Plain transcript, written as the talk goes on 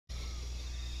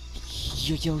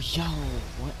Yo yo yo,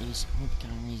 what is up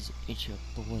guys, it's your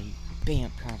boy BAMF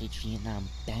Prodigy and I'm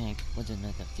back with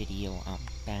another video. I'm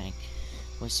back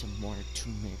with some more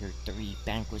Tomb Raider 3,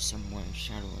 back with some more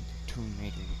Shadow of the Tomb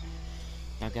Raider.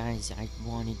 Now guys, I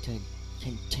wanted to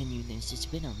continue this. It's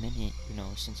been a minute,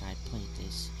 since I played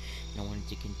this, and I wanted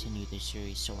to continue the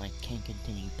series so I can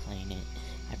continue playing it.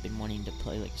 I've been wanting to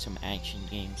play like some action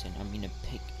games, and I'm gonna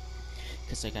pick,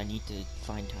 because like I need to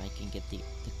find how I can get the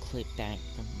clip back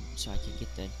from, so I can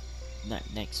get the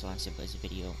next Last of Us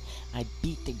video. I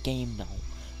beat the game though.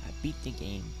 I beat the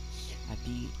game. I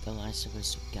beat the Last of Us.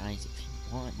 So guys, if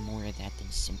you want more of that,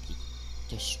 then simply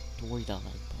destroy the like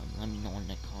button. Let me know in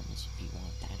the comments if you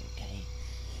want that, okay?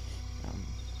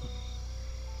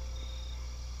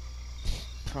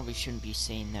 Probably shouldn't be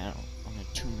saying that on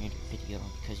a Tomb Raider video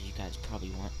because you guys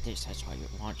probably want this. That's why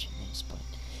you're watching this, but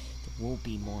there will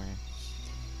be more.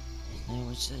 It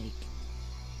was like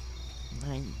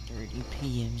 9:30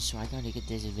 p.m. so I gotta get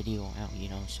this video out,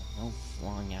 so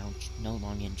no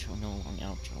long intro, no long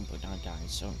outro, but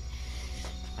guys, so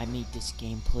I made this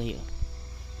gameplay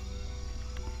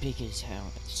big as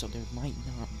hell, so there might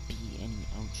not be any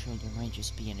outro, there might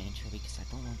just be an intro, because I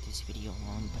don't want this video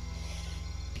long, but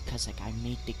because like I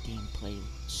made the gameplay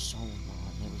so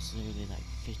long, it was literally like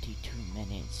 50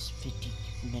 minutes,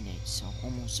 so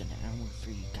almost an hour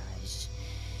for you guys.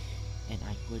 And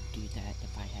I would do that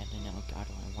if I had an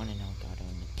Elgato. I want an Elgato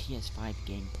in the PS5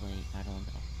 gameplay. I don't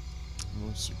know.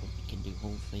 We'll see what we can do.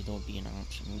 Hopefully there'll be an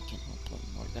option we can upload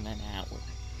more than an hour.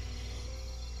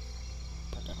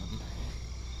 But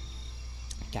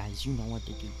guys, you know what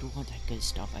to do. Do all that good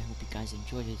stuff. I hope you guys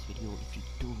enjoy this video. If you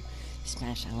do,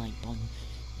 smash that like button.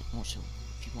 And also,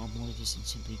 if you want more of this, then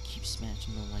simply keep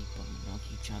smashing the like button. And I'll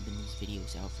keep dropping these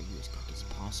videos out for you as quick as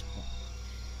possible.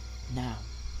 Now,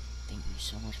 thank you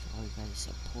so much for all you guys'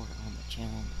 support on the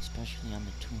channel, especially on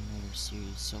the Tomb Raider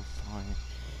series so far.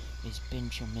 It's been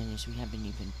tremendous. We haven't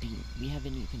even beaten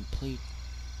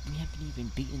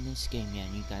this game yet,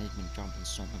 and you guys have been dropping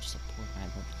so much support. I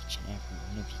love each and every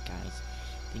one of you guys.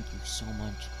 Thank you so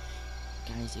much.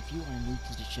 Guys, if you are new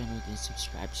to the channel, then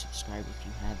subscribe if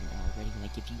you haven't already.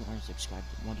 Like, if you aren't subscribed,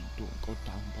 then what are you doing? Go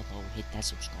down below, hit that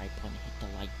subscribe button, hit the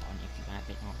like button if you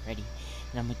haven't already.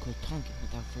 And I'm gonna quit talking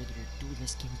without further ado.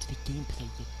 Let's get into the gameplay,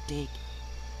 you dig?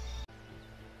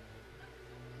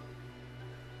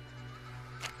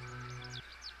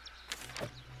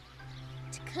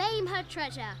 To claim her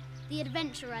treasure, the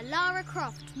adventurer Lara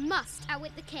Croft must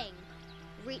outwit the king,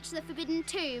 reach the forbidden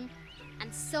tomb,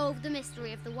 and solve the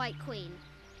mystery of the White Queen.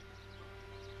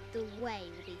 The way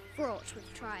will be fraught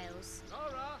with trials.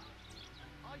 Lara,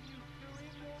 are you doing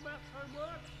your math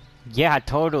homework? Yeah,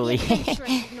 totally. The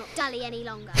adventuress will not dally any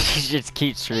longer. She just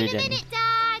keeps reading. In a minute,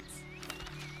 Dad!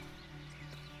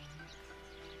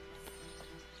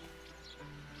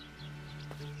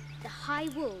 The high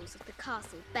walls of the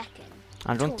castle beckon.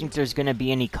 I don't think there's gonna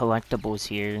be any collectibles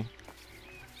here.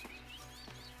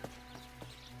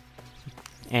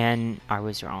 And I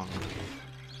was wrong.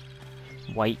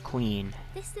 White Queen.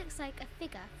 This looks like a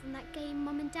figure from that game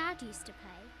Mom and Dad used to play.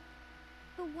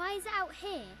 But why is it out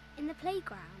here, in the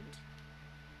playground?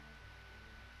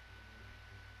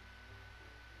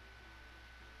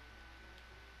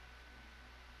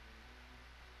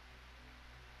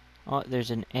 Oh,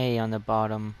 there's an A on the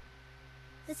bottom.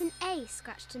 There's an A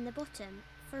scratched in the bottom,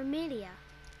 for Amelia.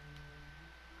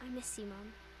 I miss you,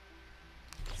 Mom.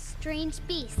 Strange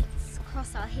beasts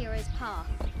cross our hero's path.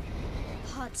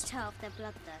 Hard to tell if they're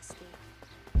bloodthirsty.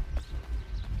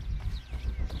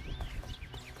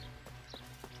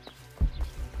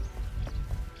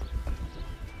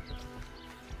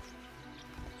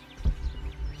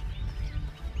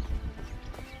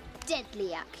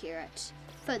 Deadly accurate,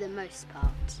 for the most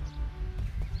part.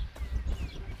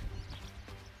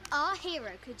 Our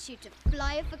hero could shoot a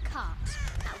fly of a cart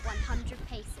at 100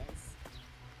 paces.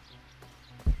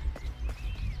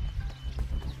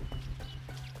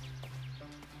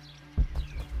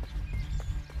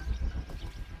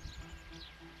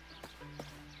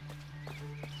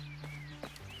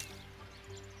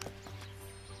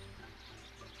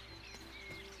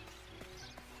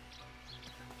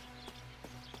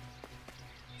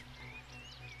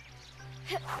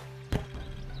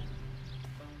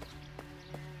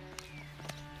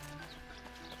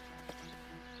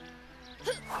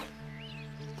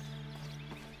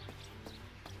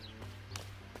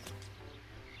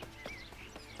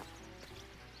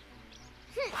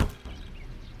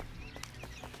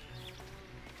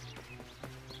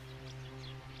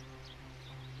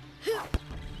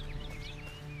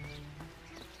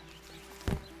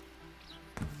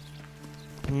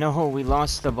 No, we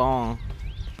lost the ball.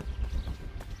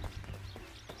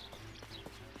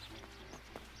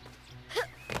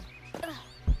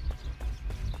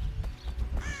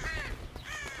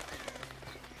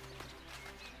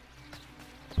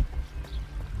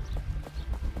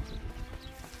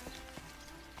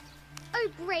 O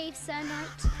brave Sir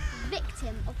Knight,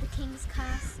 victim of the king's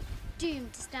curse,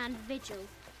 doomed to stand vigil,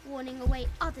 warning away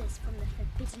others from the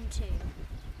forbidden tomb.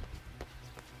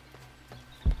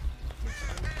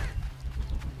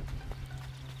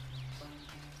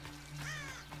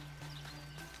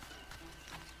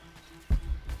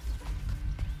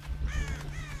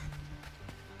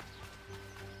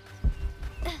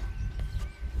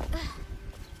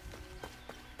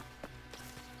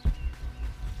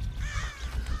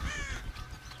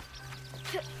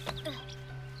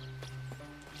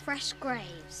 Fresh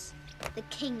graves. The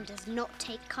king does not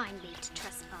take kindly to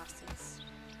trespassers.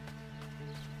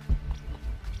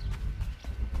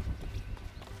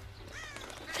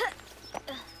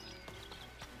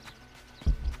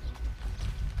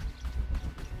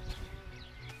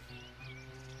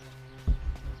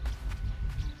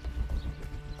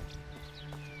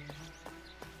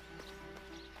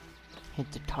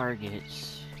 Hit the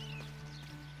targets.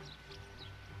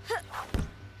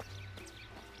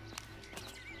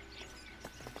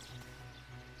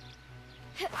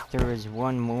 There was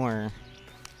one more.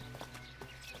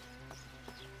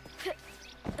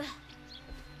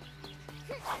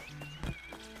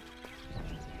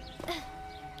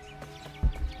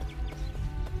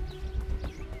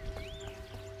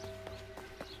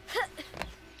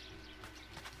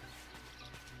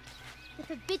 The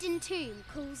forbidden tomb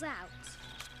calls out.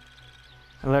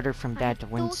 A letter from Dad to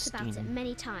I've thought Winston. about it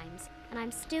many times, and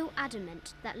I'm still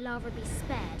adamant that Lara be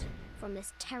spared from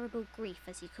this terrible grief,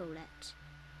 as you call it.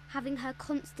 Having her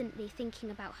constantly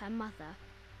thinking about her mother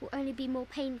will only be more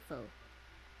painful.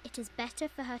 It is better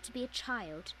for her to be a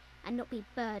child and not be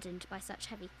burdened by such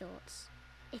heavy thoughts.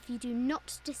 If you do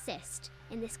not desist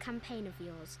in this campaign of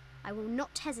yours, I will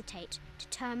not hesitate to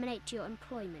terminate your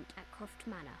employment at Croft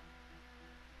Manor.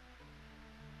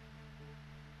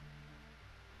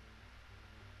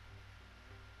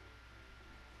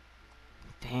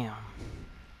 Damn.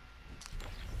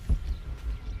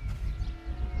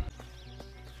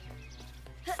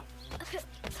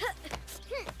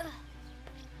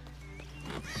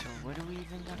 So what do we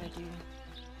even gotta do?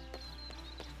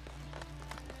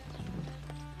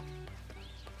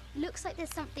 Looks like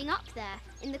there's something up there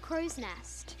in the crow's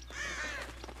nest.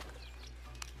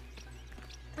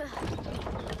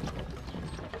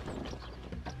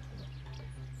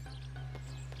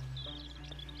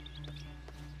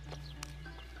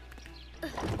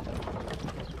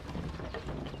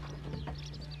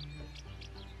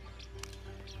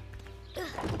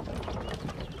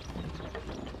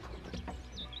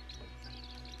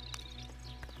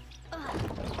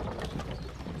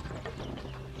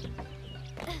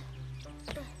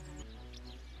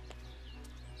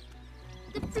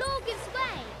 The floor gives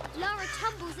way. Lara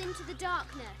tumbles into the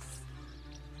darkness.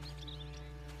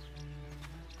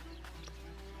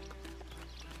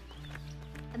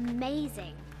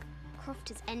 Amazing. Croft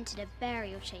has entered a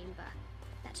burial chamber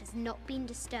that has not been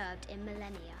disturbed in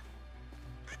millennia.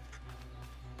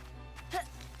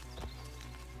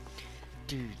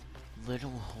 Dude, Little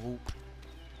Hope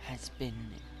has been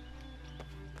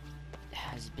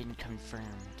confirmed.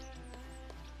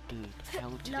 Dude, how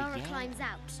to Lara the Yang? climbs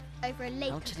out over a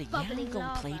lake How to the of Yang bubbling gonna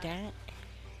lava. play that?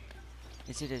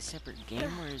 Is it a separate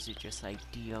game or is it just like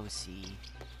DLC?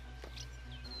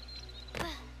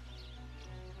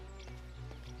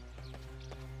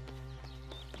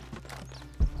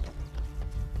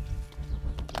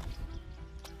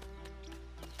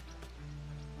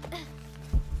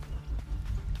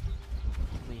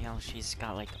 She's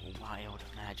got like a wild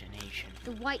imagination.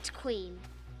 The White Queen,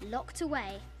 locked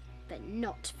away, but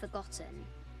not forgotten.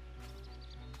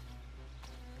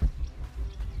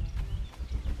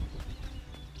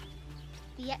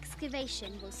 The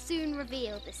excavation will soon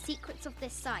reveal the secrets of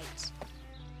this site.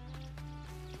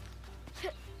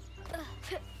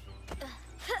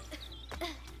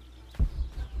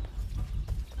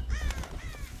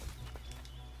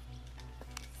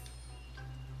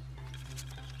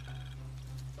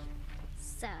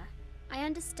 Sir, I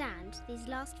understand these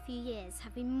last few years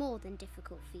have been more than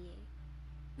difficult for you.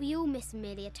 We all miss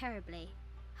Amelia terribly.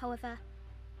 However,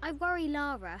 I worry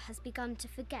Lara has begun to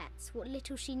forget what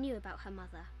little she knew about her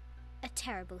mother. A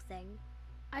terrible thing.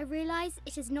 I realise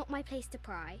it is not my place to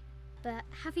pry, but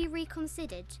have you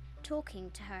reconsidered talking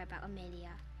to her about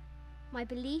Amelia? My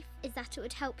belief is that it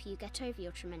would help you get over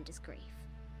your tremendous grief,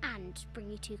 and bring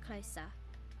you two closer.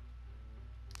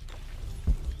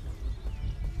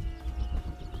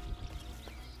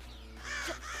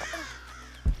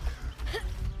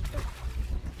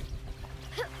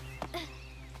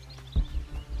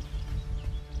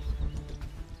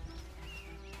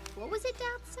 What was it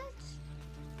Dad said?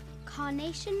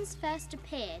 Carnations first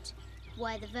appeared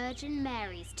where the Virgin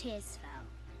Mary's tears fell.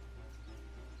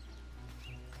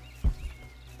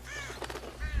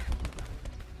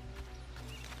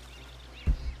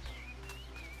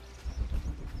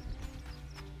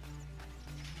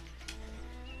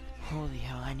 Holy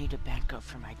hell, I need a backup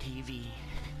for my TV.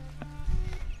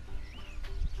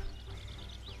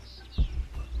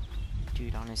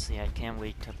 Dude, honestly, I can't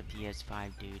wait till the PS5,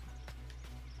 dude.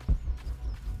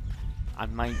 I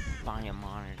might buy a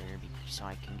monitor so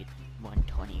I can get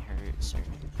 120 hertz or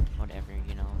whatever,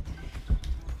 you know.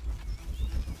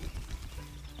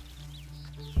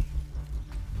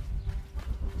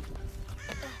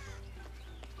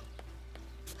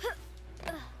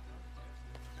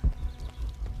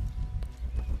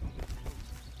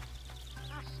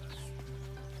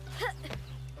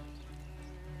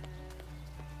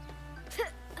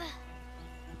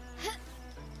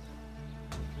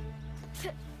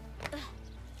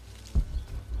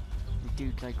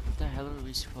 Dude, like, what the hell are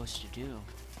we supposed to do?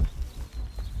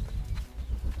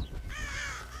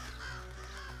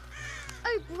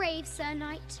 O brave Sir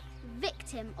Knight,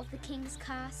 victim of the King's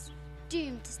curse,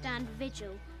 doomed to stand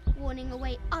vigil, warning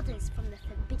away others from the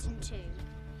forbidden tomb.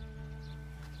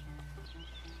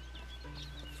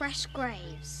 Fresh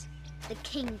graves. The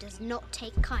King does not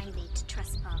take kindly to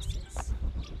trespassers.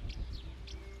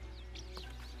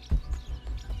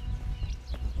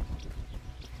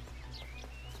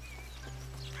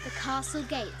 The castle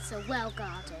gates are well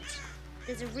guarded.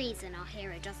 There's a reason our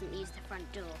hero doesn't use the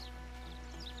front door.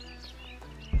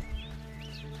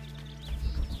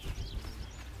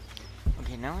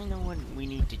 Okay, now I know what we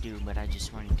need to do, but I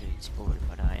just wanted to explore.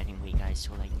 But anyway, guys,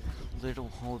 so like, Little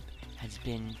Hope has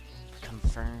been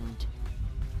confirmed.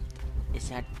 Is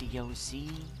that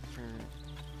DLC for?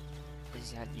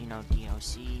 Is that, you know,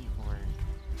 DLC or?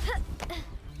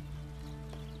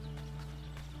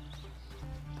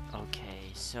 Okay,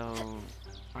 so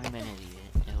I'm an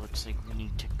idiot. It looks like we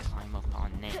need to climb up on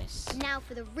this. Now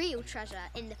for the real treasure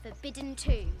in the forbidden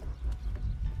tomb.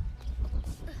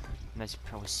 Let's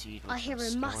proceed with Our the hero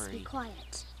story. must be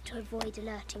quiet to avoid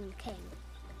alerting the King.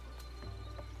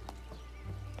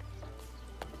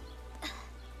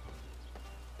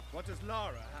 What does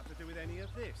Lara have to do with any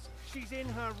of this? She's in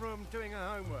her room doing her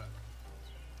homework.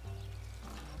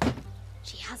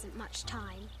 She hasn't much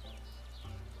time.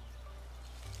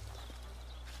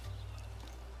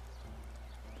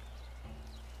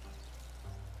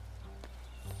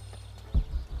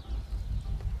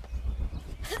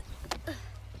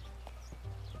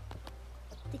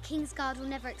 The King's Guard will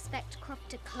never expect Croft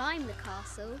to climb the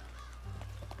castle.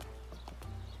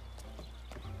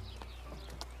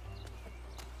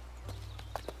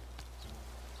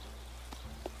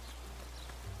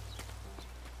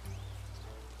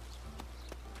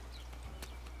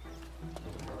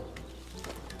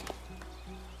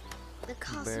 The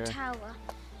castle tower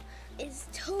is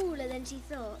taller than she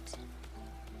thought.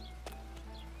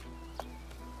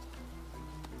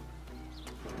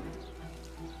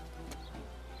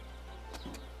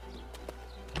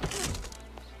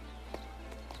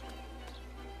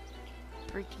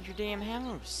 Breaking your damn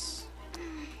house.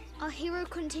 Our hero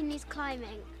continues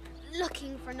climbing,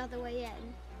 looking for another way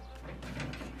in.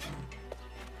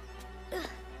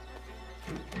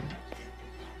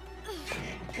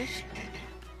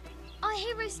 Our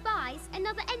hero spies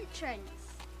another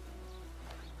entrance.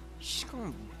 She's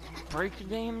gonna break her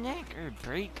damn neck or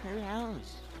break her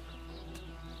house.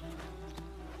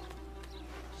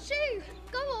 Shoo!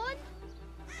 Go on!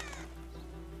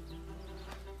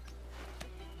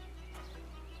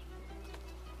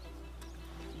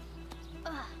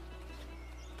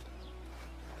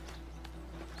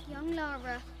 Young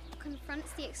Lara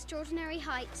confronts the extraordinary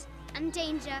height and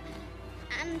danger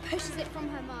and pushes it from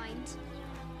her mind.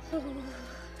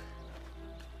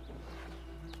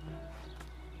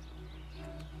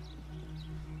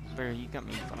 Bro, you got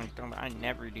me fucked up. I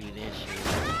never do this shit.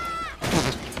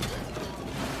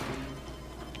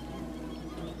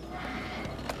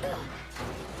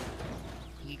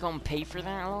 You gonna pay for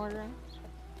that, Lara?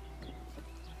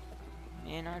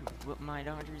 Man, I'd whip my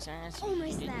daughter's ass if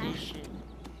Almost she did there. this shit.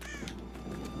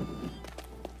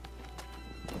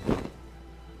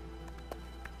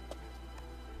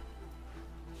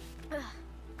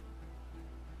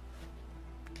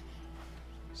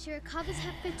 She recovers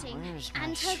her footing Where's my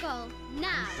and her goal.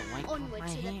 Now, the wipe onward off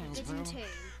to my the hands, forbidden bro. tomb.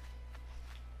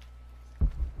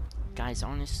 Guys,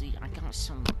 honestly, I got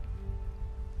some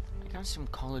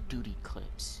Call of Duty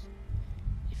clips.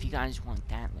 If you guys want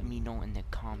that, let me know in the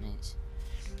comments.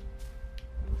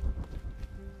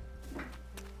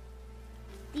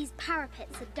 These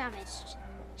parapets are damaged.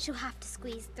 She'll have to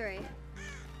squeeze through.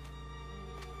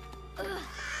 Ugh.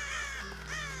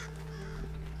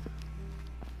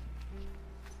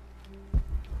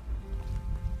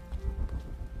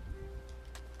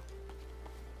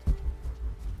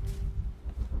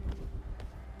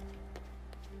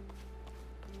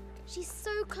 She's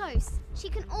so close. She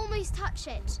can almost touch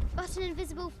it, but an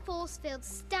invisible force field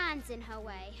stands in her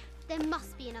way. There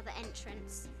must be another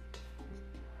entrance.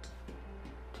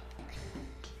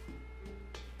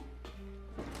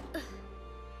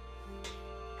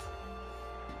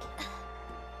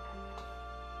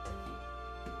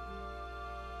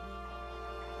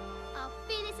 Our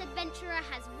fearless adventurer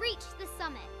has reached the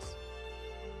summit.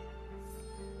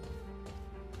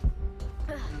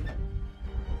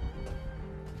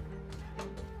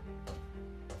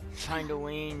 Find a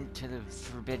way into the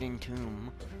Forbidden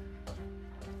Tomb.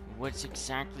 What's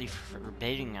exactly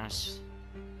forbidding us?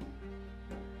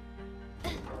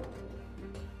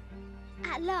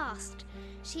 At last,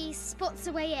 she spots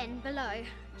a way in below.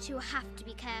 She will have to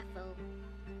be careful.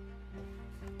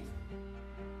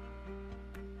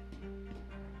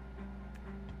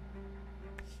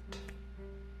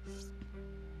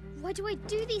 Why do I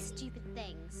do these stupid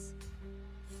things?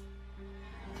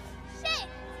 Shit!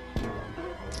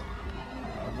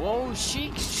 Whoa,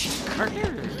 she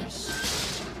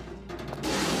curves.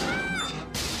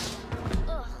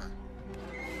 Ugh.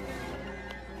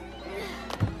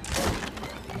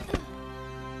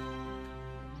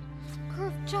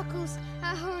 Croft chuckles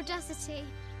at her audacity.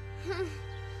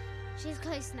 She's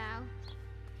close now.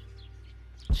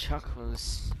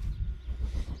 Chuckles.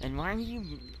 And why are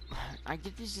you... I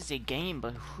get this is a game,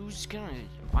 but who's gonna...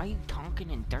 Why are you talking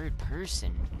in third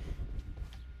person?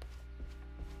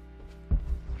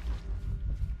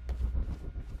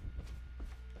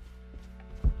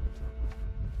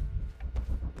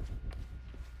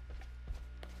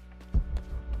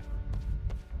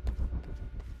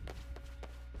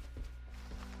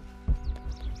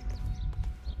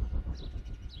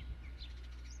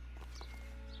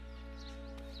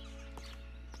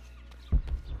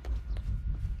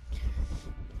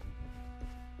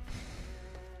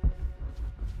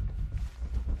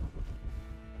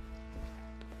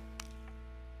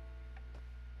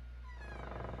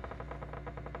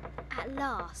 At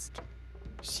last,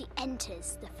 she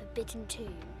enters the Forbidden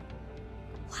Tomb.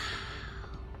 Wow.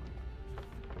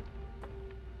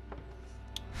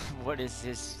 What is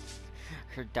this?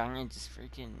 Her diamond's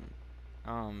freaking...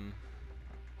 Her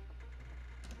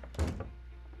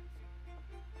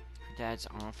dad's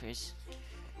office.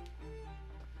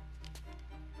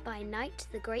 By night,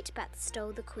 the great bat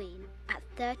stole the queen at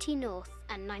 30 north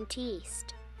and 90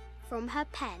 east. From her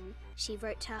pen, she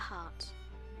wrote her heart.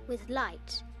 With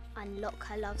light, unlock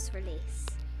her love's release.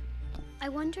 I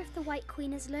wonder if the White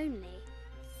Queen is lonely.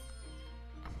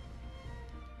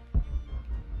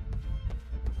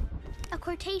 A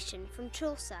quotation from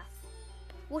Chaucer.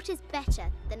 What is better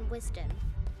than wisdom?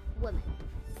 Woman.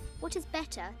 What is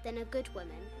better than a good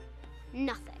woman?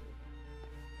 Nothing.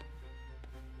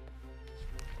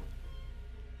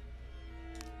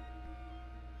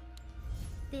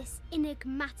 This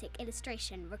enigmatic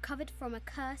illustration, recovered from a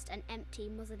cursed and empty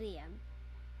mausoleum,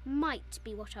 might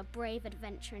be what our brave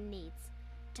adventurer needs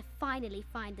to finally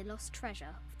find the lost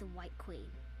treasure of the White Queen.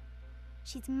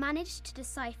 She's managed to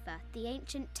decipher the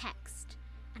ancient text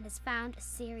and has found a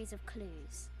series of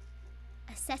clues.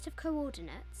 A set of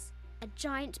coordinates, a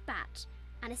giant bat,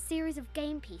 and a series of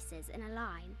game pieces in a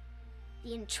line.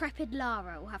 The intrepid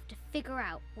Lara will have to figure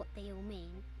out what they all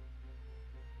mean.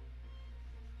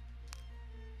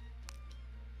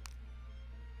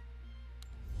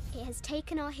 It has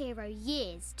taken our hero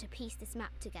years to piece this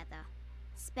map together,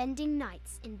 spending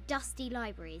nights in dusty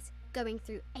libraries going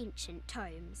through ancient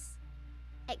tomes,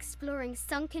 exploring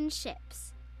sunken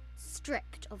ships,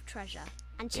 stripped of treasure,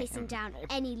 and chasing down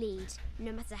any lead,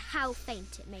 no matter how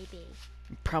faint it may be.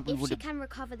 If she can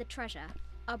recover the treasure,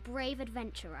 our brave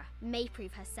adventurer may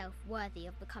prove herself worthy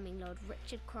of becoming Lord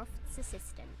Richard Croft's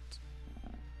assistant.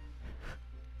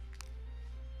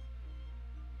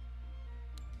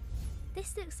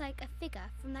 This looks like a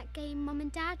figure from that game Mum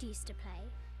and Dad used to play.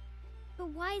 But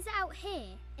why is it out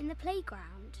here, in the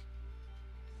playground?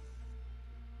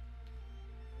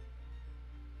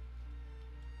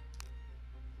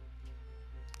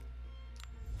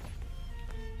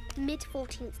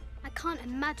 Mid-14th, I can't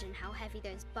imagine how heavy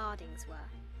those bardings were.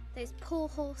 Those poor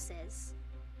horses.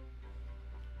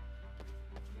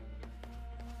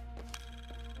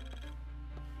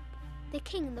 The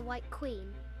king and the White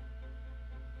Queen.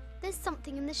 There's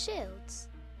something in the shields.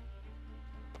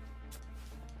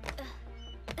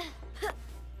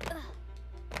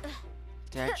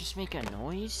 Did I just make a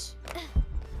noise?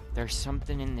 There's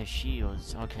something in the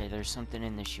shields. Okay, there's something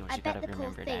in the shields. You gotta remember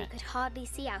that. I bet the poor thing could hardly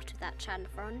see out of that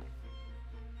chanfron.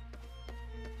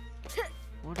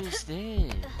 What is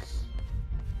this?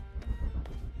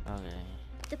 Okay.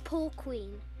 The poor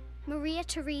queen, Maria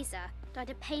Theresa,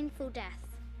 died a painful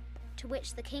death. to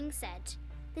which the king said,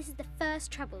 "This is the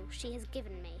first trouble she has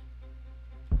given me."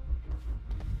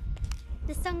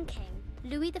 The Sun King,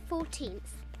 Louis XIV,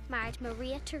 married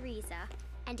Maria Theresa,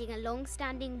 ending a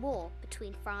long-standing war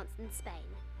between France and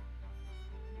Spain.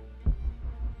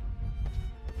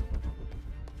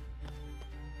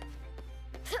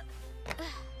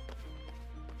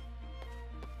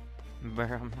 Bro,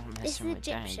 I'm not This is messing with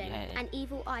that Egyptian, yet. an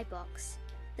evil eye box.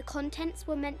 The contents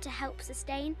were meant to help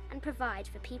sustain and provide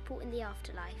for people in the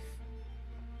afterlife.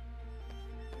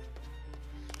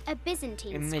 A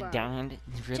Byzantine scroll. Dad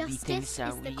really thinks Justice that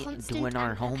is the we constant doing our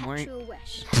and homework. perpetual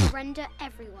wish to render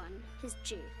everyone his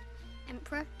due.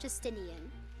 Emperor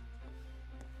Justinian.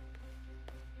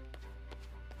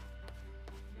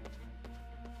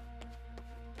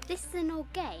 This is an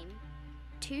old game.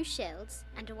 2 shields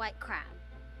and a white crown.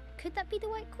 Could that be the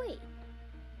White Queen?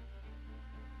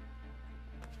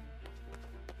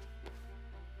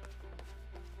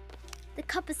 The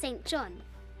cup of St. John.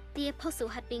 The apostle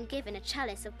had been given a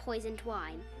chalice of poisoned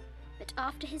wine, but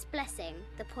after his blessing,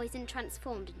 the poison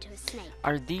transformed into a snake.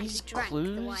 Are these and he drank the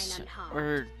wine clues, unharmed.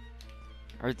 or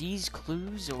are these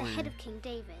clues, or The head of King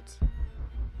David.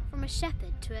 From a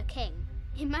shepherd to a king.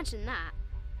 Imagine that.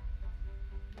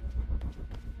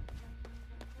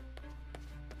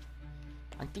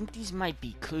 I think these might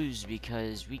be clues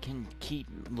because we can keep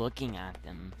looking at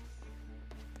them.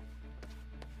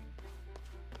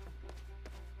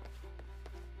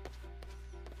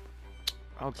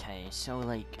 Okay, so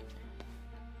like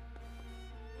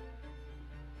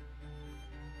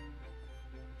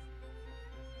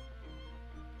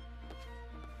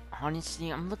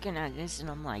honestly, I'm looking at this and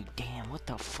I'm like, damn, what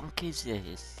the fuck is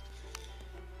this?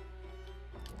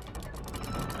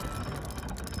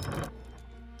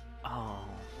 Oh,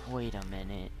 wait a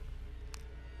minute.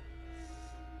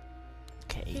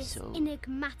 Okay, This so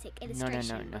enigmatic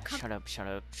illustration. no,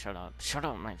 shut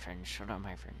up, my friend, shut up,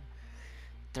 my friend.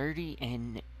 30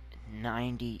 and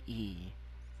 90E.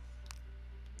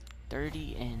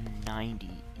 30 and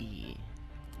 90E.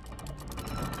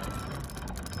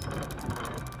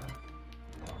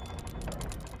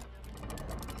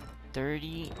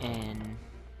 Thirty and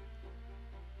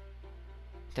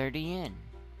 30 in.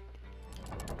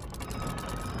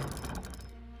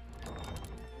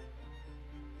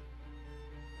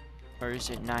 Or is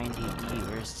it 90E?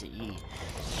 Where's the E?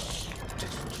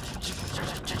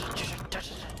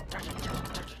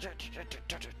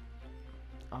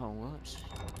 Oh, whoops.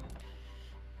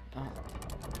 Oh.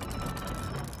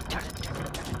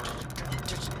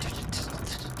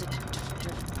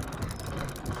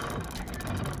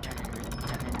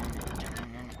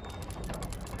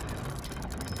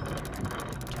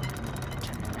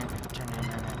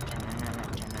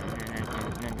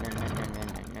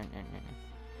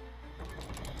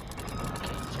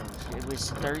 It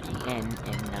was 30N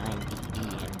and 90E.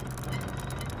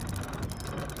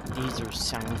 These are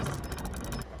south.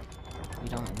 We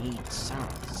don't need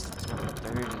south. So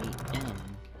 30N.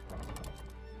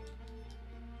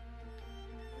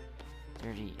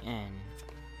 30N.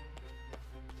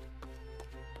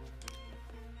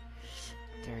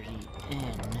 30N.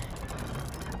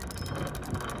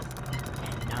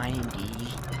 And 90E.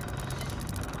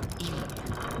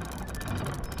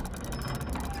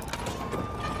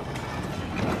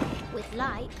 With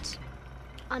light,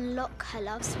 unlock her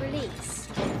love's release.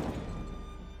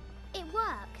 It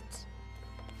worked.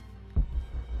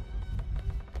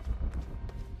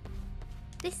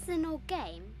 This is an old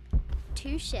game.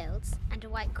 2 shields and a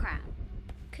white crown.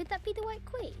 Could that be the White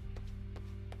Queen?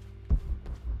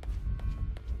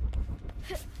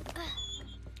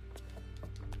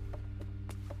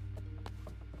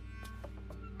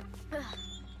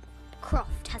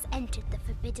 Croft has entered the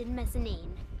forbidden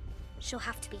mezzanine. She'll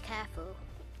have to be careful.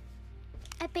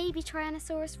 A baby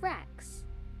Tyrannosaurus Rex.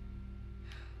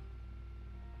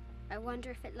 I wonder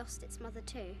if it lost its mother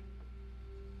too.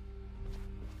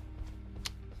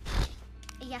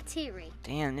 A Yatiri.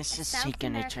 Damn, this is South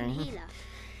taking a American turn. healer.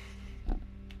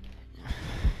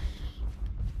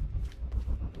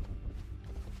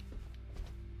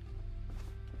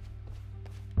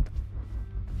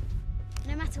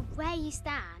 No matter where you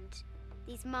stand,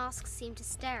 these masks seem to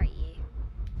stare at you.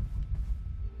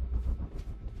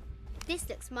 This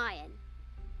looks Mayan.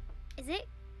 Is it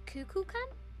Kukulkan?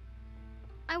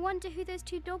 I wonder who those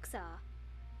 2 dogs are.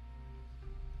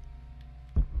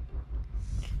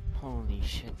 Holy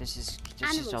shit, this is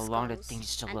a lot of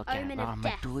things to look at, but I'm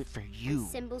gonna do it for you.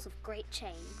 Symbols of great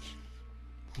change.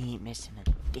 We ain't missing a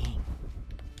thing.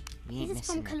 We ain't This is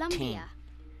from missing a thing. Colombia.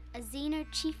 A Xeno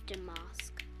chieftain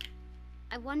mask.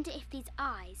 I wonder if these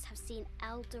eyes have seen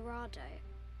El Dorado.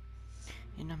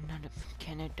 And I'm not from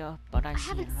Canada, but I I see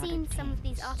haven't a lot seen of some of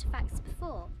these things. artifacts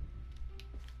before.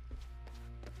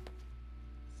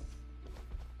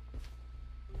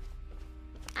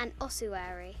 An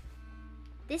ossuary.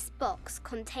 This box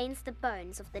contains the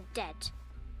bones of the dead.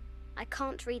 I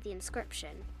can't read the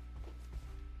inscription.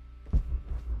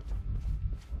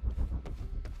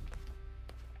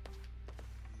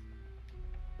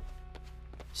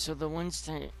 So the ones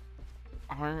that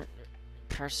aren't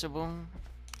pressable,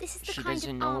 This is the she kind doesn't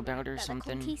of know armor about or that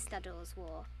something? the conquistadors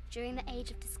wore during the Age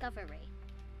of Discovery.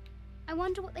 I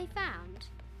wonder what they found.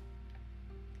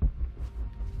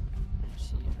 I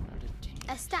see a lot of things.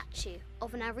 A statue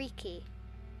of an Ariki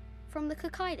from the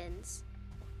Cook Islands.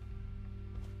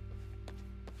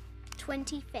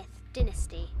 25th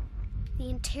Dynasty. The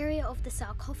interior of the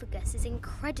sarcophagus is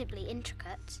incredibly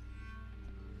intricate.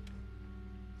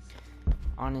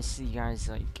 Honestly, guys,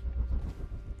 like,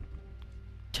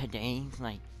 today,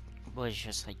 like, was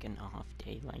just like an off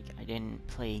day. Like, I didn't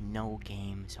play no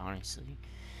games, honestly.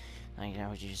 Like, I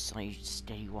was just like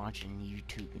steady watching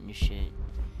YouTube and shit,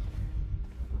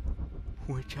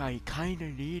 which I kind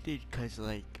of needed, cause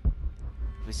like,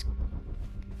 was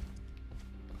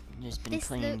just been This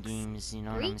playing looks games. You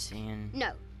know what I'm Greek? saying?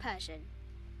 No, Persian.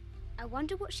 I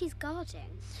wonder what she's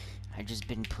guarding. I just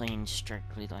been playing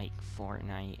strictly like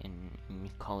Fortnite and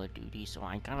Call of Duty, so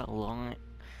I got a lot.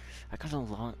 I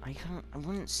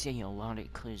wouldn't say a lot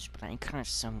of clips, but I got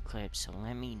some clips. So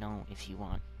let me know if you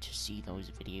want to see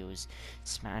those videos.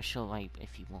 Smash a like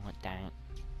if you want that.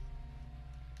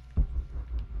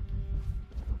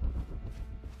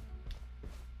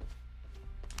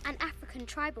 An African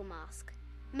tribal mask,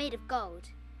 made of gold.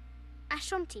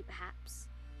 Ashanti, perhaps.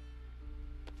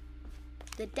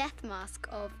 The death mask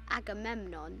of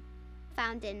Agamemnon,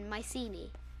 found in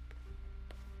Mycenae.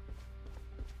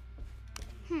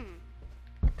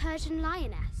 A Persian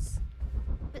lioness.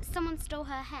 But someone stole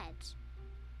her head.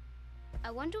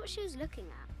 I wonder what she was looking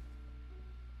at.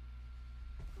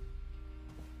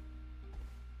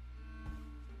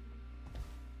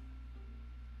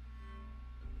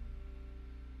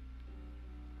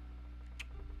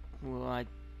 Well,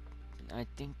 I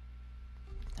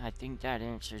think that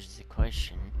answers the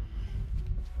question.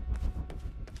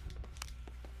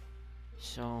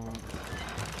 So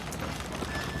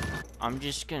I'm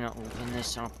just gonna open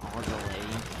this up all the way.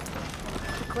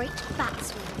 The great bat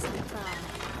swings in the bar.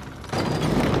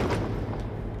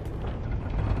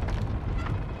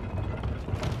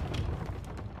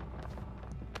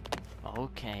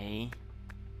 Okay.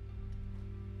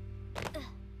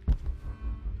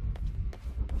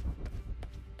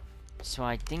 So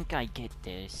I think I get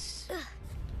this.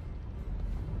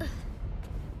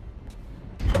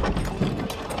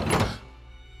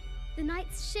 The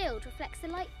knight's shield reflects the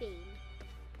light beam.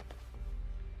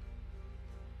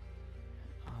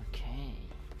 Okay.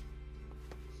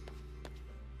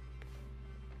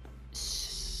 So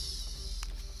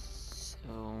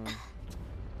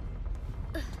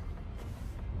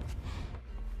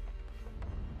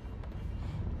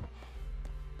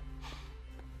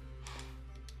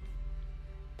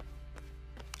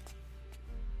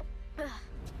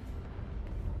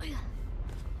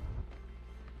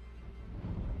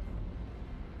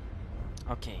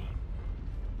okay.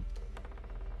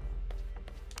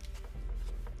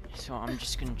 So I'm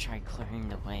just gonna try clearing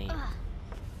the way.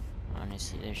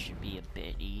 Honestly, this should be a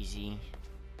bit easy.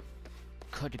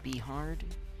 Could be hard.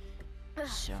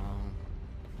 So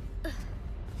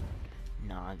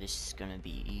nah, this is gonna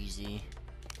be easy.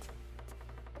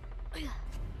 Maybe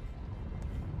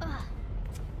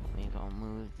I'll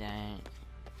move that.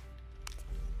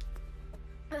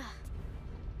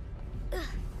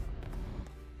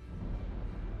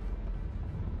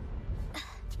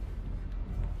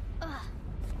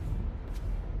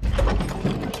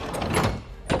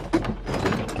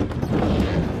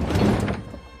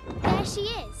 There she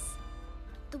is!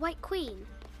 The White Queen.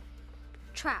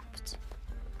 Trapped.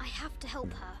 I have to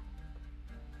help her.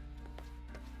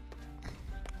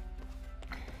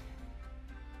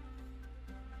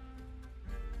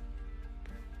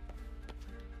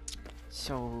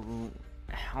 So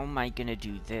how am I gonna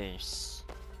do this?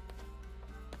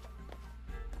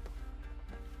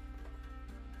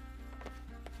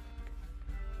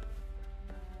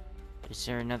 Is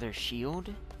there another shield?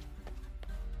 Okay.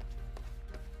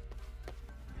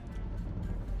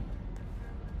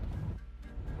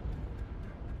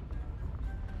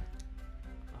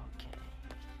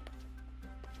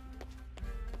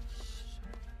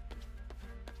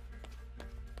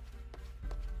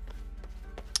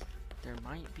 There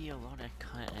might be a lot of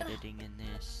cut editing in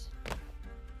this.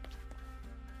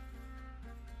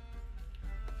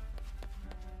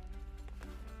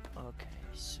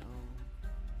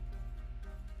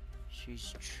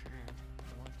 She's trapped.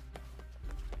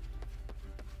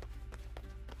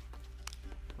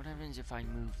 What happens if I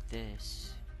move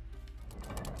this?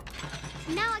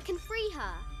 Now I can free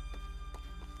her.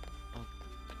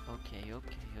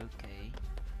 Okay.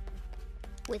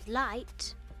 With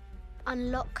light,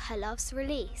 unlock her love's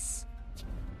release.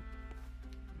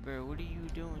 Bro, what are you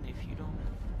doing if you don't?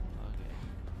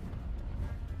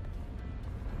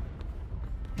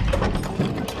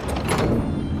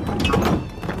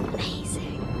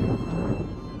 Amazing.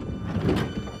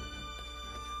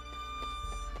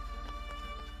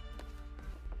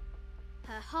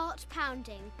 Her heart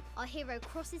pounding, our hero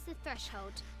crosses the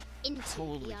threshold into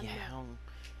Holy the unknown. hell.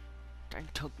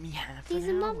 That took me half These are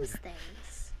an hour. Mum's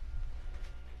things.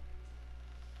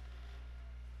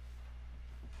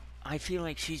 I feel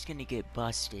like she's gonna get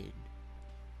busted.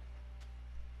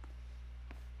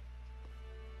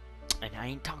 And I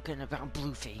ain't talking about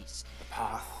Blueface. The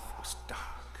path was dark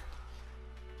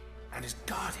and is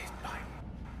guarded by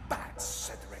bats,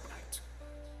 said the Red Knight.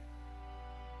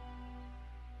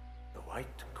 The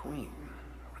White Queen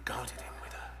regarded him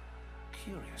with a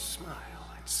curious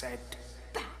smile and said,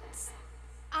 Bats!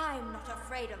 I'm not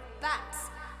afraid of bats.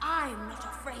 I'm not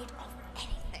afraid of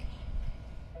anything.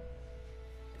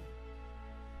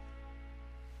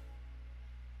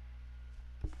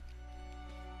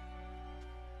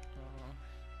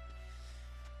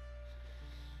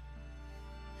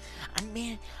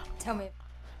 Man, Tell me.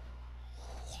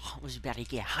 I was about to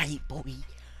get hype, boy.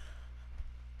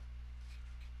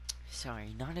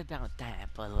 Sorry, not about that,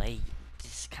 but like,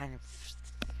 it's kind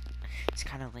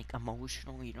of like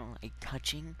emotional, you know, like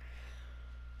touching.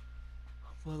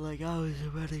 But like, I was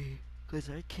ready, cause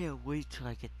I can't wait till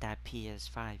I get that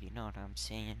PS5. You know what I'm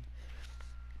saying?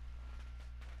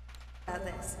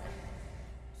 This.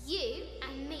 You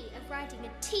and me are riding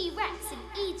a T-Rex in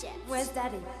Egypt. Where's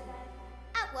Daddy?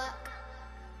 At work.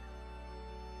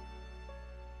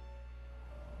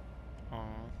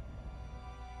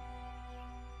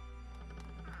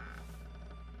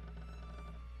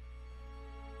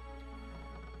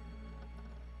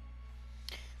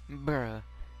 Bruh,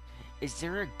 is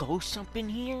there a ghost up in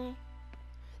here?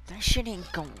 That shit ain't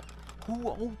going. Who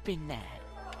opened that?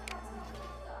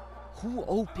 Who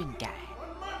opened that?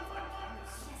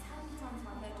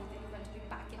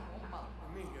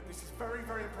 Amelia, this is very,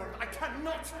 very important. I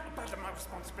cannot abandon my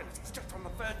responsibilities just on the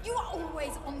verge. You are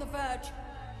always on the verge.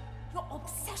 Your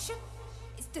obsession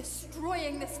is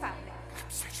destroying this family.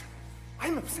 Obsession.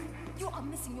 I'm upset. You are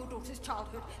missing your daughter's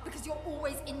childhood because you're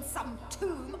always in some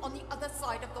tomb on the other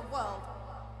side of the world.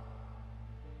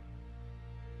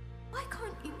 Why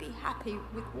can't you be happy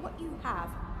with what you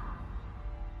have?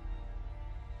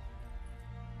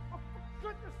 Oh, for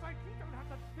goodness sake, you don't have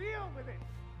to deal with it.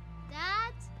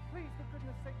 Dad? Please, for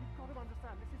goodness sake, you've got to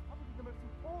understand. This is probably the most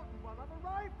important one I've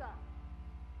arrived at.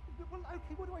 Well,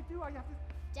 okay, what do I do? I have to...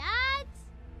 Dad?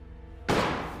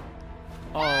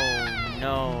 Oh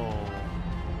no.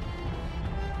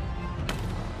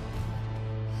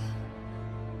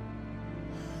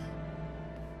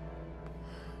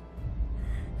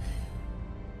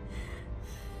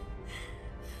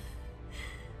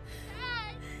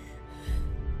 Dad?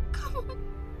 Come on.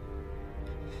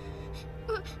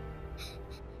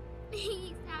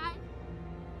 Please, Dad.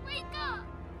 Wake up.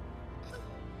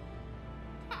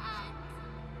 Dad.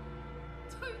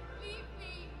 Don't leave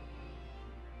me.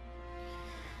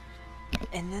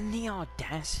 And then the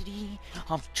audacity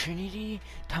of Trinity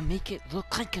to make it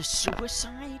look like a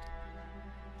suicide?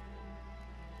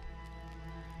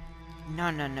 No.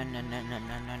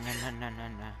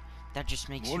 That just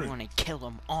makes you want to kill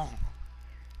them all.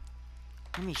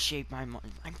 Let me shave my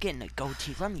I'm getting a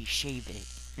goatee. Let me shave it.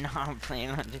 No, I'm playing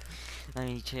on it. Let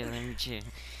me chill.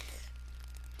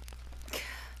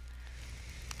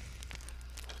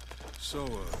 So,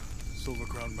 Silver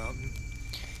Crown Mountain?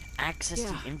 Access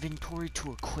the inventory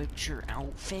to equip your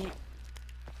outfit?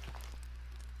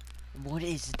 What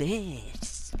is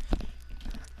this?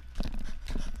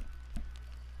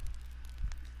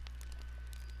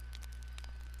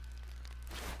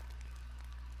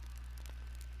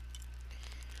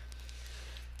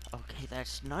 Okay,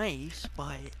 that's nice,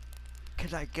 but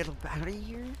could I get up out of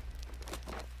here?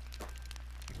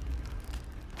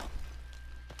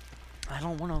 I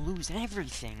don't want to lose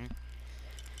everything.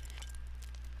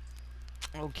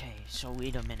 Okay, so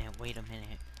wait a minute.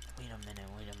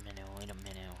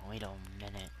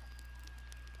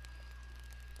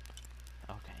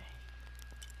 Okay.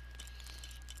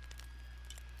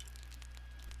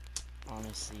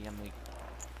 Honestly, I'm gonna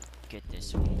get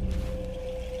this one.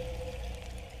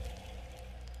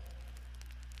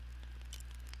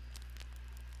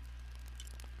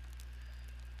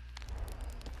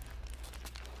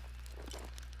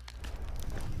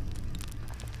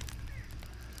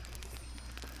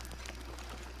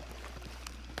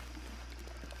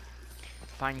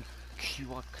 find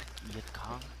Kyuk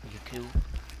Yaka Yaku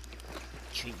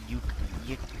Yuk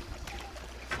Yuk.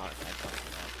 Fuck, I fucked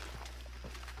it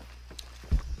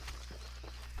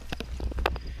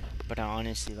up. But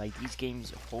honestly, like these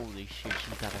games, holy shit,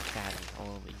 you gotta fat it.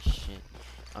 Holy shit.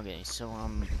 Okay, so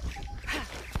I'm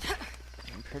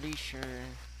pretty sure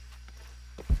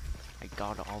I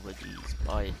got all of these,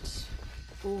 but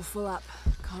All full up.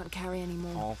 Can't carry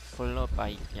anymore. all full up.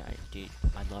 Yeah, dude,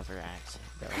 I love her accent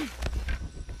though.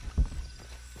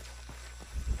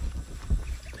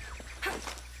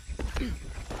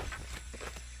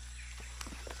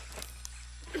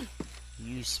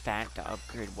 Use fat to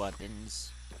upgrade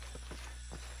weapons.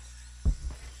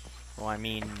 Well, I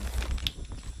mean,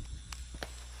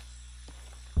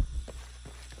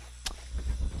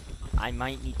 I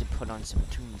might need to put on some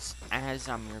tunes as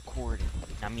I'm recording.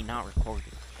 I mean, not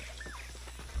recording.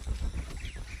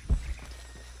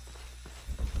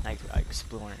 Like,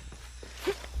 exploring.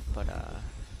 But,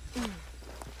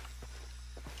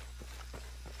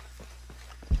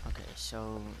 okay,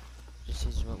 so this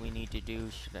is what we need to do.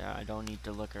 I don't need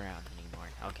to look around anymore.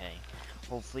 Okay.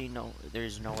 Hopefully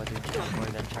there's no other Jaguar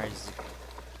that tries to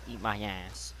eat my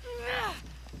ass.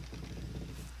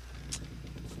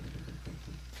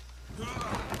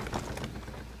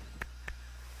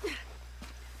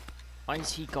 Why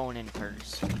is he going in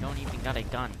first? You don't even got a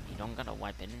gun. You don't got a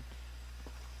weapon.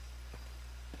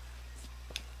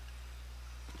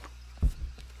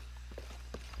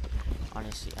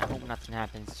 Honestly, I hope nothing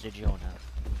happens to Jonah.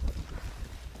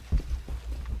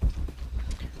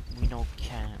 We know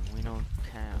Cam.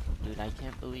 Dude, I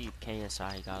can't believe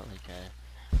KSI got like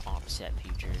a offset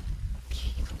feature.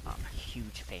 I'm a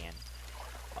huge fan.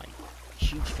 Like,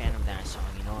 huge fan of that song,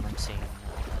 you know what I'm saying?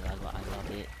 I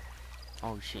love it.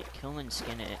 Oh shit, kill and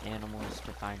skin animals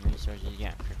to find resources.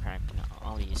 Yeah, for crafting,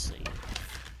 obviously.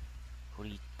 What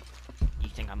do you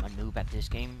think I'm a noob at this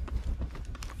game?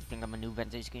 You think I'm a noob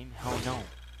at this game? Hell no.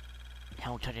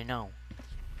 Hell to the no.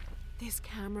 This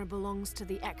camera belongs to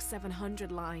the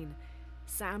X700 line.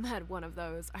 Sam had one of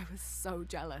those. I was so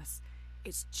jealous.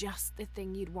 It's just the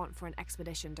thing you'd want for an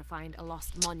expedition to find a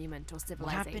lost monument or civilization.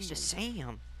 What happened to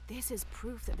Sam? This is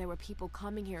proof that there were people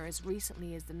coming here as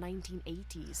recently as the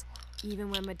 1980s. Even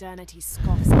when modernity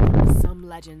scoffs at them, some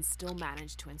legends still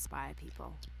manage to inspire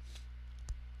people.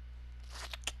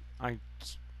 I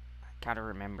gotta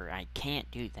remember, I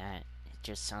can't do that. It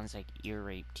just sounds like ear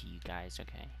rape to you guys,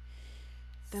 okay?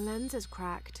 The lens is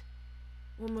cracked.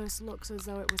 Almost looks as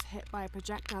though it was hit by a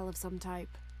projectile of some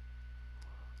type.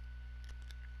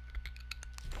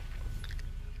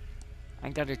 I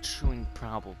got a chewing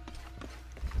problem.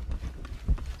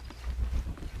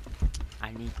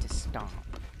 I need to stop.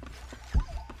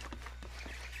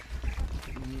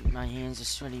 My hands are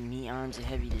sweaty, me arms are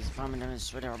heavy, there's vomit on the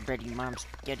sweater already, mom's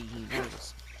spaghetti, he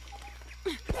knows.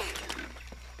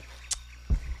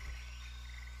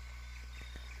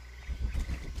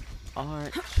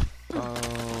 Art.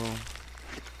 Oh.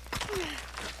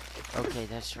 Okay,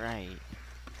 that's right.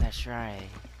 That's right.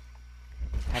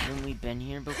 Haven't we been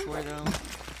here before, though?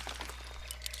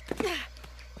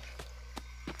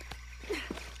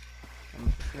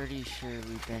 I'm pretty sure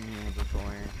we've been here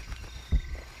before.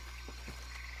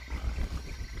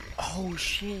 Oh,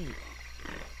 shit!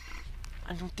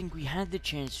 I don't think we had the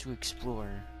chance to explore.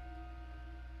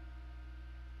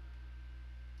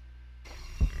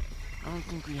 I don't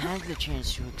think we had the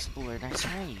chance to explore, that's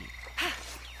right.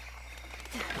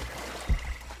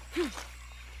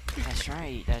 That's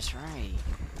right, that's right.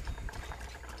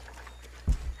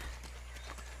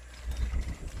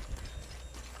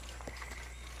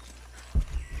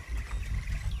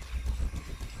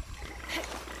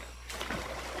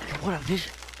 What a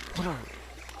vision! What a...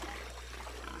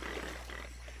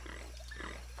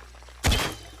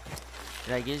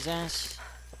 Did I get his ass?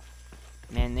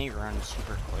 Man, they run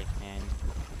super quick, man.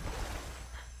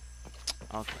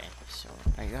 Okay, so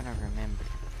I gotta remember.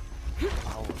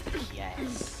 Oh,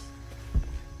 yes.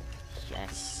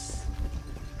 Yes.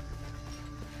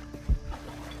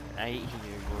 Right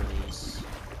here, boys.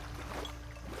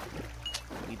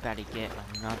 We better get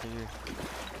another...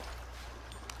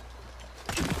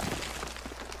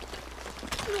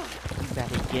 We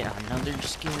better get another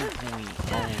skill point.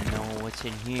 Oh no, what's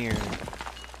in here?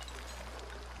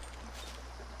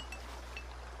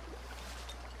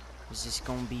 Is this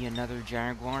gonna be another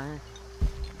Jaguar?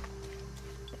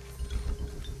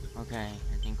 Okay,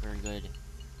 I think we're good.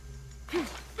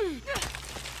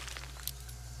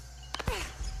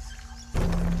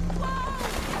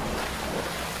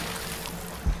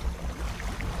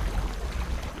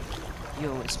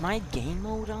 Yo, is my game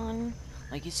mode on?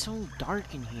 Like, it's so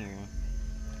dark in here.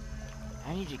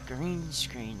 I need a green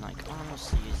screen, like,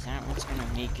 honestly, is that what's gonna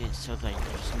make it so that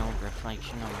there's no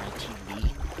reflection on my TV?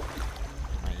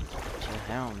 Like, to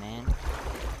hell, man.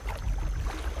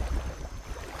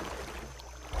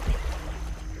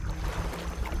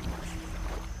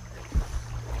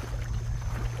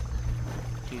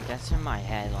 Dude, that's in my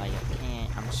head, like, I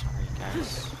can't, I'm sorry,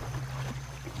 guys.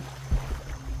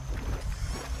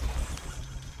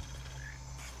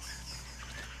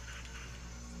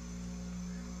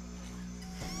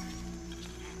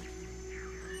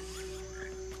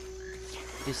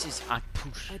 This is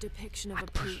a depiction of a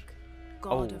Pook,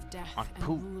 god of death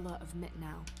and ruler of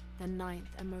Mitnau, the 9th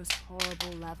and most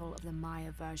horrible level of the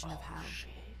Maya version of hell. Shit.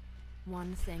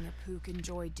 One thing a Pook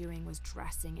enjoyed doing was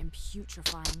dressing in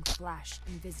putrefying flesh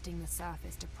and visiting the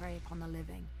surface to prey upon the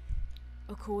living.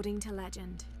 According to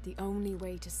legend, the only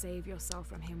way to save yourself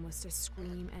from him was to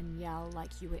scream and yell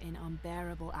like you were in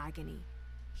unbearable agony.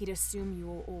 He'd assume you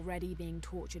were already being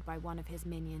tortured by one of his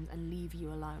minions and leave you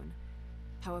alone.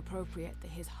 How appropriate that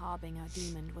his harbinger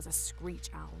demon was a screech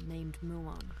owl named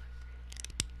Muon.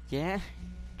 Yeah?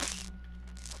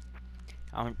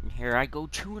 Here I go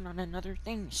chewing on another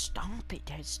thing. Stop it,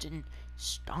 Destin.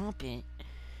 Stop it.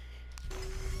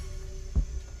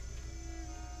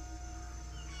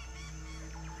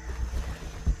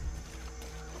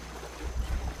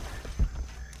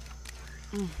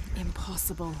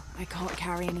 Impossible. I can't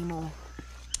carry anymore.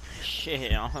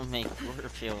 Shit, I'll make her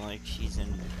feel like she's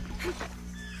in...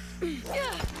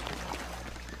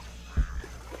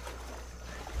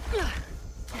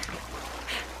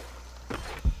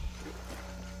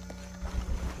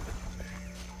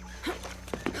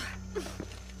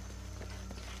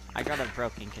 I got a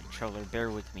broken controller, bear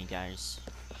with me, guys.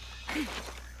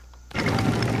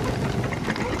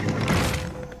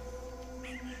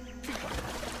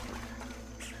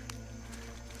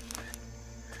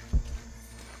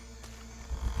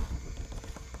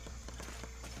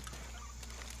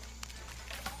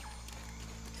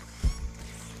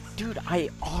 Dude, I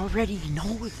already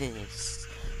know this.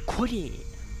 Quit it.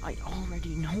 I already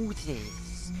know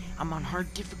this. I'm on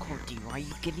hard difficulty. Why are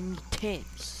you giving me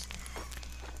tips?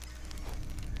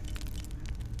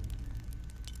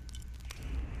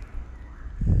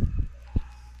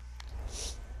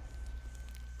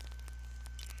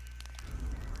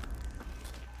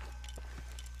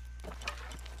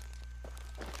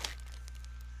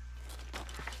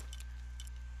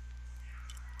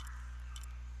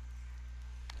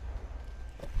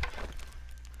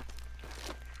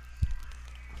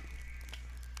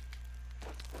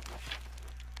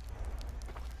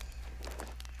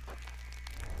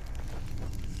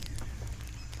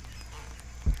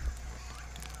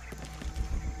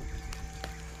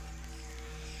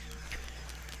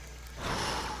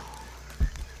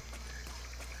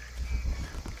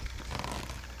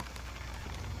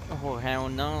 Oh, hell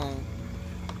no.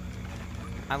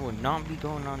 I will not be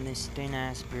going on this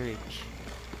thin-ass bridge.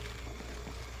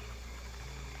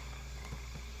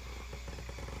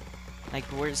 Like,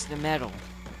 where's the metal?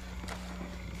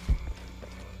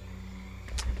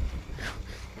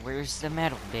 Where's the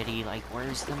metal, Biddy? Like,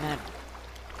 where's the metal?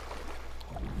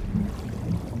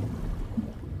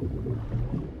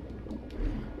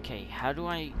 Okay, how do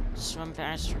I swim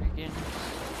faster again?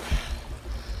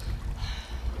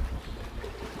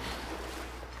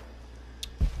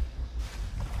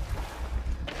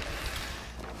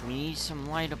 We need some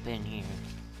light up in here.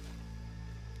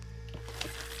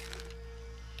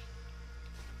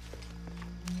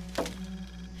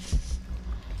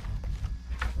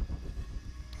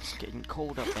 It's getting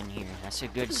cold up in here. That's a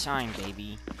good sign,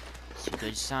 baby. It's a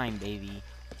good sign, baby.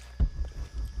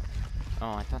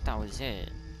 Oh, I thought that was it.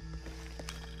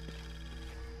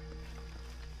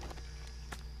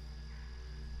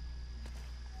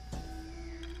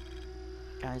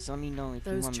 Guys, let me know if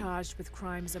Those charged with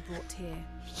crimes are brought here,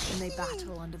 and they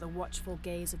battle under the watchful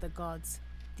gaze of the gods,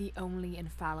 the only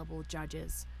infallible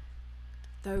judges.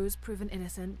 Those proven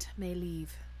innocent may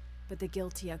leave, but the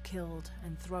guilty are killed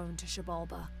and thrown to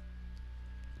Shabalba.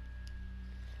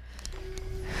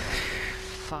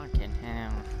 Fucking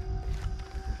hell.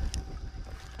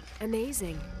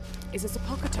 Amazing. Is this a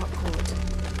Pocketok court?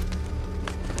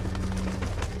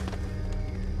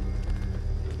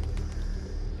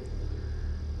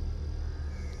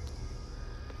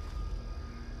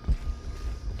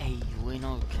 Hey, we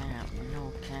no cap, we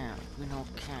no cap, we no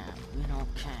cap, we no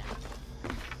cap.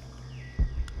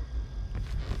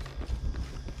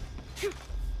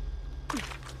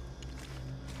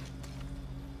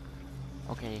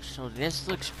 Okay, so this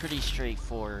looks pretty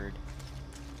straightforward.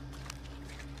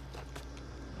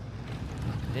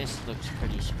 This looks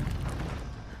pretty straightforward.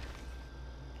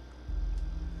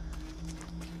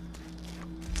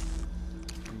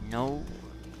 No,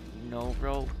 no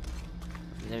rope.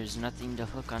 There's nothing to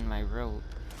hook on my rope.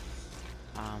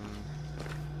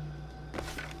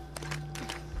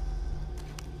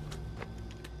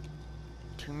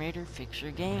 2-meter, fix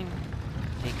your game.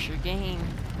 Fix your game.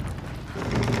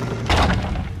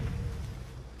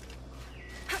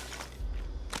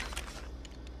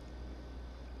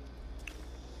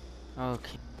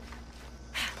 Okay.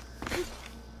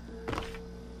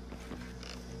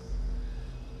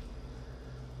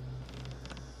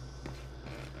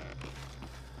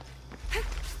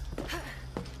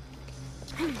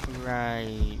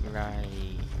 Right,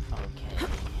 okay.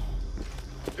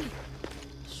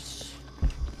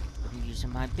 I'm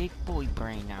using my big boy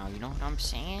brain now, you know what I'm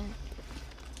saying?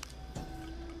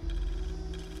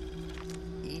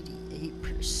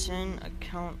 88%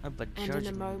 account of a judgment. And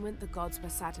in a moment, the gods were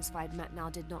satisfied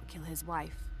Metnal did not kill his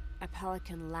wife. A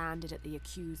pelican landed at the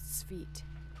accused's feet.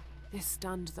 This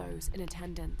stunned those in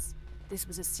attendance. This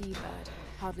was a seabird,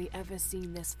 hardly ever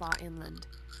seen this far inland.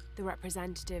 The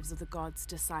representatives of the gods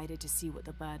decided to see what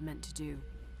the bird meant to do.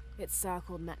 It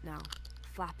circled Metnal,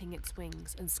 flapping its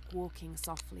wings and squawking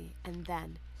softly, and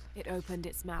then it opened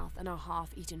its mouth and a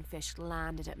half-eaten fish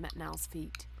landed at Metnal's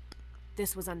feet.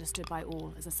 This was understood by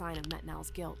all as a sign of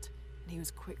Metnal's guilt, and he was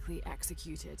quickly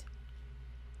executed.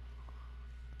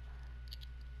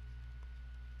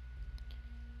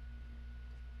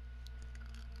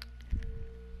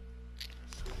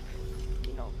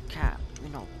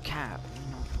 Cap.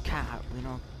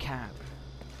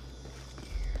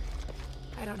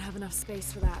 I don't have enough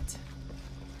space for that.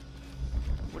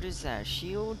 What is that,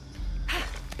 shield?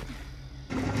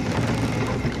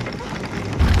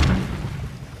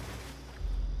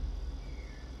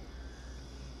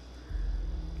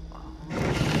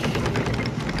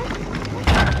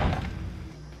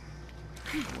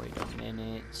 Wait a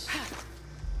minute.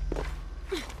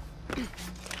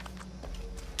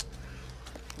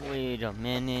 Wait a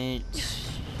minute.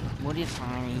 What if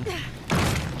I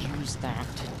use that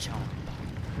to jump?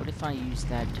 What if I use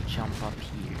that to jump up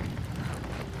here?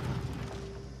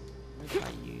 What if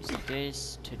I use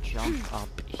this to jump up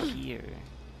here?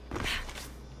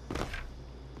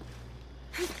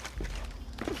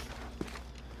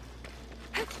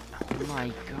 Oh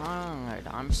my god,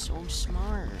 I'm so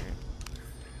smart.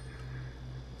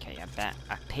 Okay,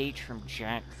 a page from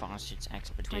Jack Fawcett's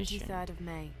expedition. 23rd of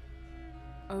May.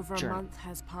 Over a month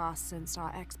has passed since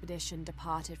our expedition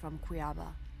departed from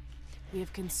Cuiaba. We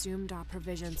have consumed our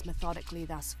provisions methodically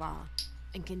thus far,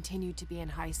 and continue to be in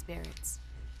high spirits.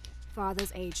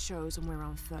 Father's age shows when we're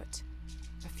on foot.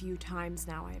 A few times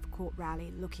now I have caught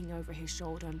Raleigh looking over his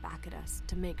shoulder and back at us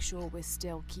to make sure we're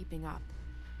still keeping up.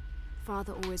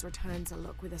 Father always returns a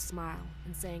look with a smile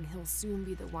and saying he'll soon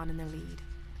be the one in the lead.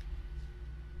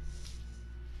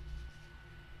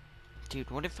 Dude,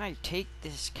 what if I take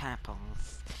this cap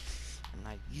off and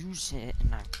I use it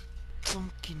and I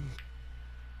fucking...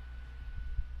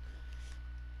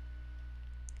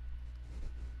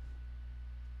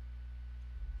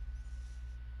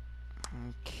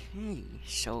 Okay,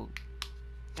 so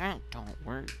that don't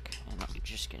work, and I'm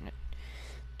just gonna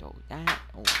do that.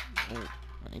 Oh,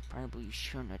 I probably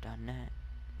shouldn't have done that.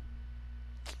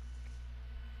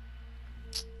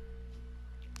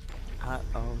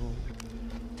 Uh-oh.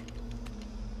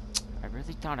 I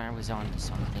really thought I was on to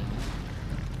something.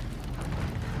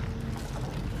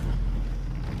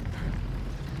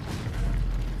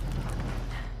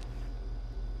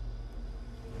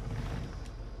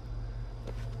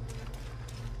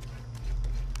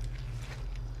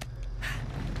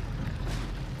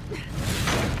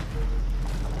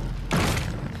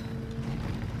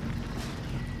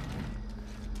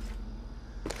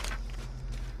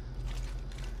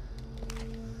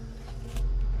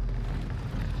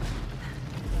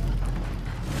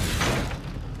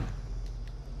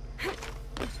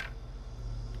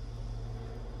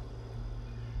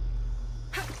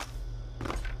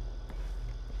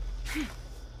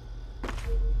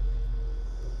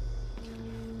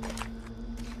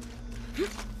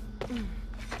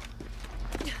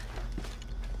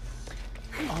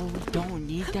 Oh, don't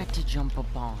need that to jump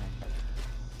up on.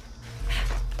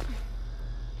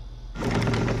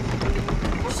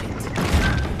 Shit.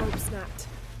 Rope snapped.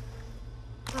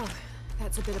 Oh,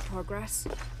 that's a bit of progress.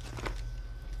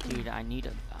 Dude,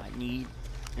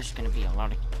 there's gonna be a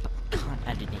lot of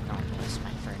editing on this,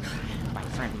 my friend.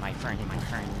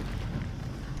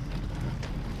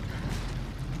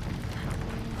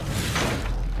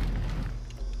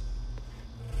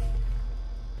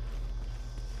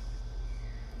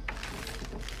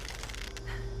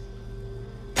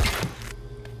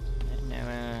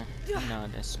 No,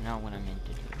 that's not what I meant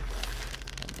to do.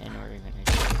 And then we're gonna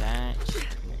that.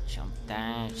 I'm gonna jump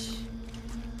that.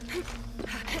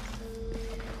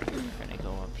 I'm gonna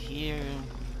go up here.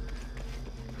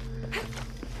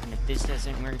 And if this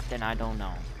doesn't work, then I don't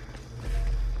know.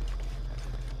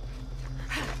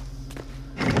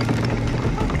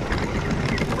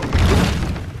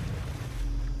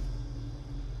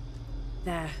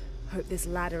 There. Hope this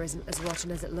ladder isn't as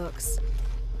rotten as it looks.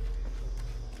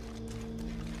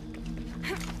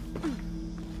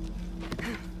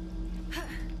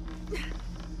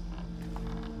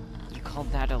 You call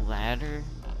that a ladder?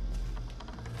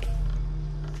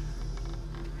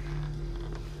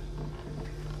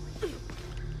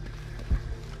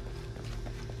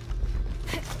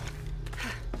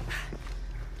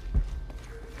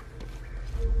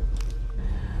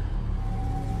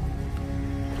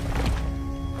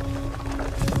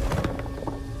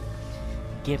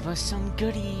 Give us some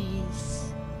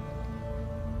goodies.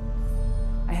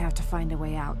 I have to find a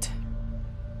way out.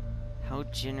 How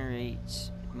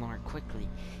generates more quickly?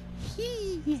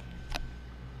 Hee.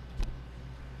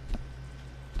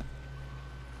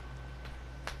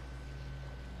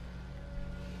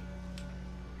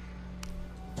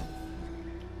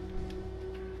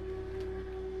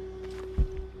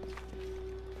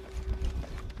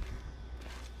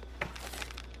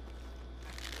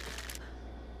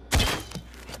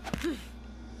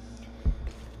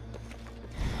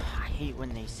 I hate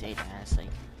when they say that. It's like,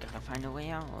 gotta find a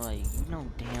way out. Like, you know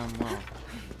damn well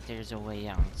there's a way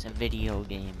out. It's a video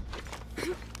game.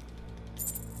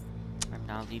 I'm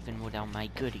not leaving without my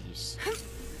goodies.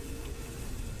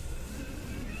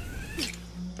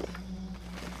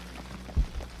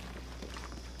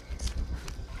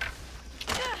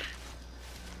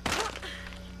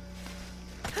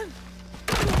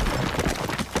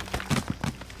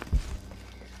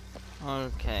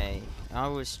 Okay, I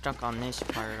was stuck on this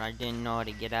part. I didn't know how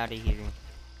to get out of here.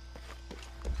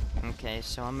 Okay,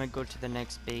 so I'm gonna go to the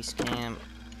next base camp,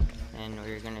 and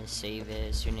we're gonna save it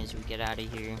as soon as we get out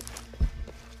of here.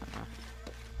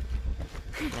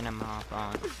 Then I'm off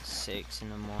on 6 in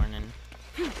the morning.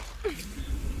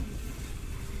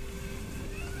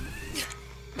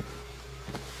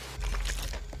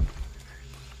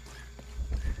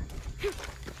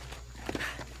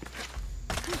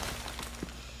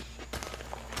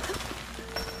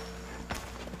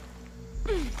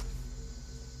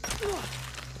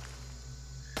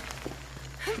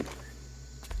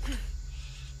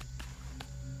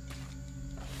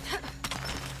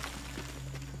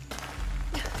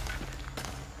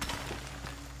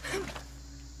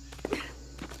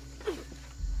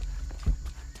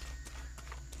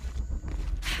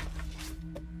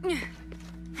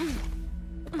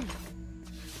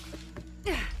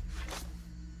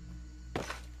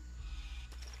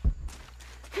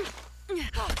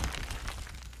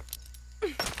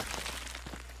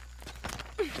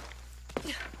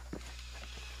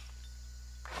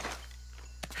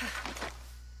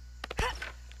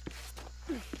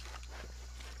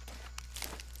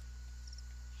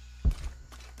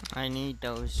 I need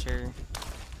those, sir.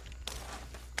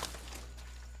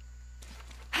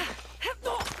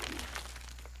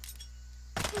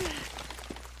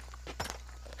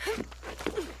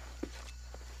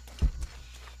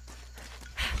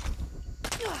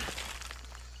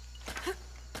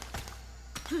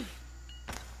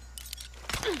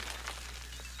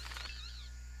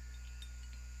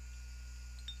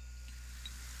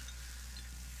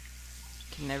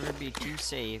 Can never be too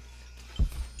safe.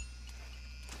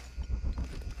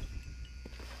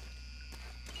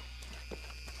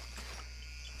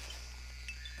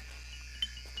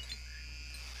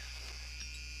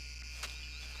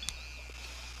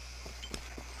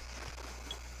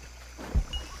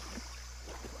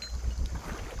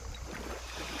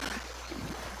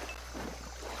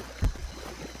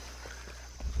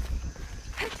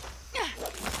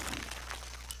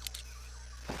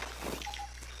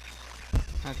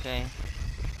 Okay.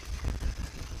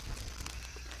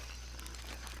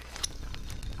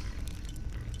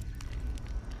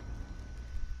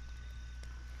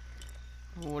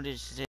 What is this?